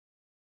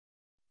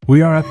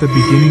We are at the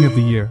beginning of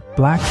the year.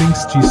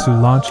 Blackpink's Jisoo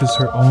launches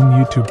her own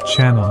YouTube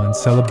channel in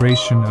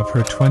celebration of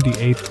her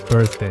 28th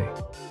birthday.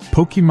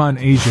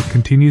 Pokemon Asia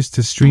continues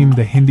to stream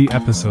the Hindi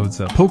episodes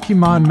of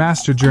Pokemon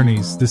Master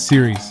Journeys, the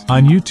series,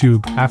 on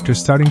YouTube after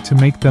starting to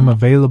make them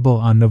available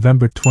on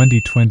November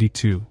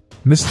 2022.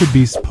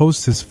 MrBeast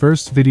posts his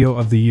first video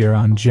of the year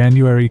on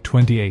January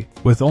 28.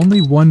 With only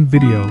one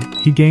video,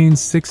 he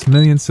gains 6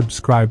 million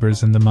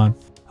subscribers in the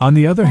month. On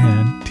the other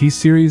hand,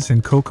 T-Series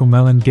and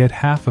CoComelon get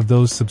half of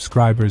those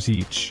subscribers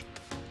each.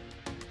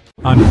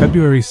 On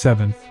February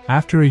 7th,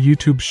 after a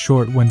YouTube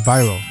short went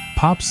viral,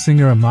 pop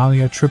singer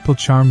Amalia Triple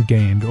Charm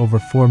gained over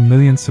 4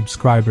 million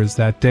subscribers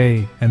that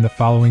day and the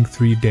following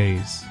 3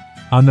 days.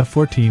 On the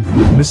 14th,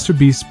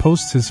 MrBeast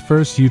posts his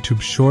first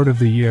YouTube short of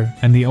the year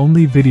and the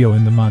only video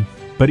in the month,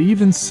 but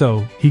even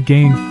so, he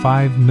gained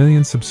 5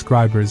 million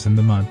subscribers in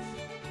the month.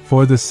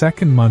 For the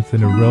second month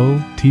in a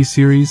row,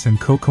 T-Series and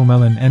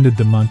CoComelon ended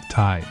the month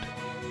tied.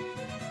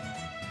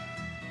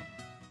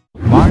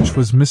 March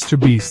was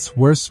MrBeast's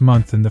worst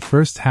month in the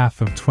first half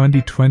of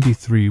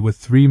 2023 with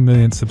 3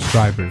 million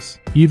subscribers,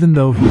 even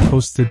though he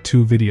posted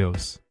 2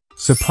 videos.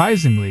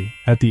 Surprisingly,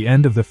 at the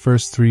end of the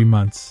first 3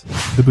 months,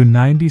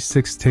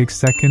 DaFuq takes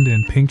second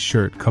and Pink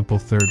Shirt couple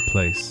third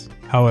place.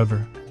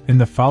 However, in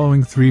the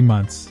following 3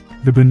 months,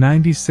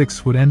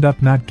 DaFuq would end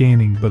up not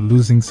gaining but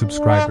losing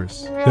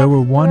subscribers. There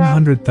were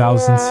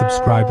 100,000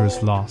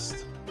 subscribers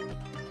lost.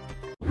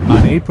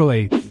 On April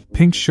 8th,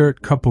 Pink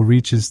Shirt couple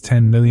reaches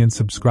 10 million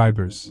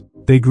subscribers.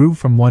 They grew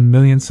from 1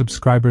 million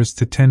subscribers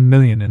to 10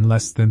 million in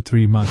less than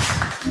 3 months.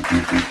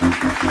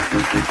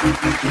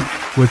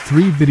 With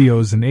 3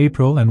 videos in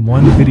April and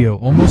 1 video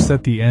almost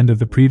at the end of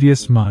the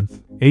previous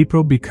month,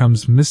 April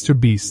becomes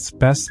MrBeast's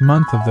best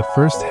month of the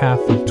first half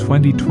of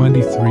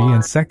 2023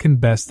 and second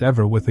best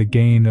ever with a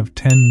gain of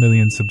 10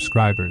 million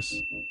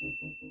subscribers.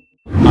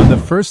 On the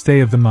first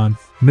day of the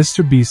month,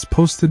 MrBeast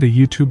posted a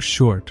YouTube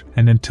short,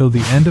 and until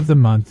the end of the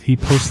month he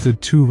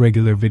posted 2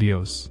 regular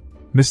videos.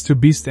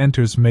 MrBeast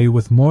enters May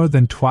with more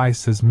than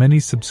twice as many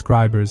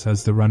subscribers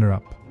as the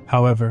runner-up.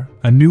 However,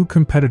 a new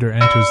competitor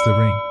enters the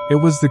ring. It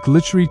was the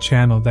Glitchery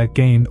channel that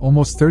gained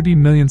almost 30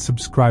 million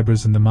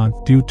subscribers in the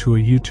month due to a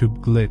YouTube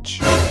glitch.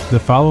 The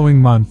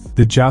following month,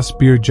 the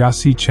Jasbir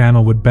Jasi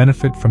channel would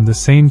benefit from the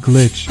same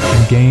glitch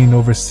and gain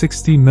over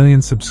 60 million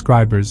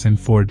subscribers in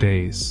 4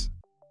 days.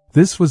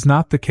 This was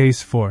not the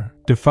case for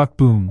DaFuq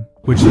Boom,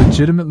 which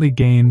legitimately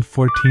gained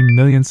 14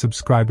 million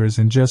subscribers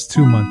in just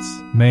 2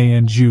 months, May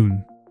and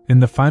June.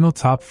 In the final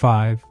top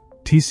 5,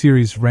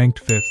 T-Series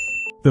ranked 5th.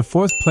 The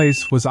 4th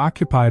place was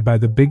occupied by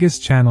the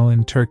biggest channel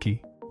in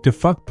Turkey.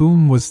 DaFuq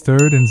Boom was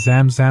 3rd and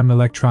Zamzam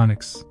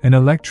Electronics, an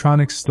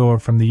electronics store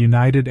from the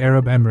United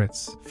Arab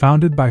Emirates,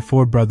 founded by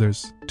 4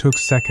 brothers, took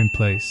 2nd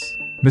place.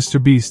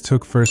 MrBeast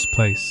took 1st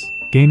place,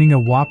 gaining a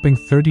whopping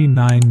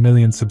 39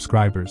 million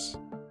subscribers.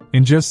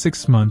 In just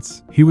 6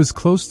 months, he was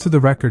close to the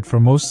record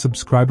for most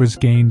subscribers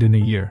gained in a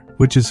year,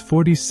 which is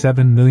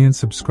 47 million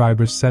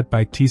subscribers set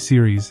by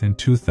T-Series in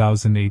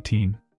 2018.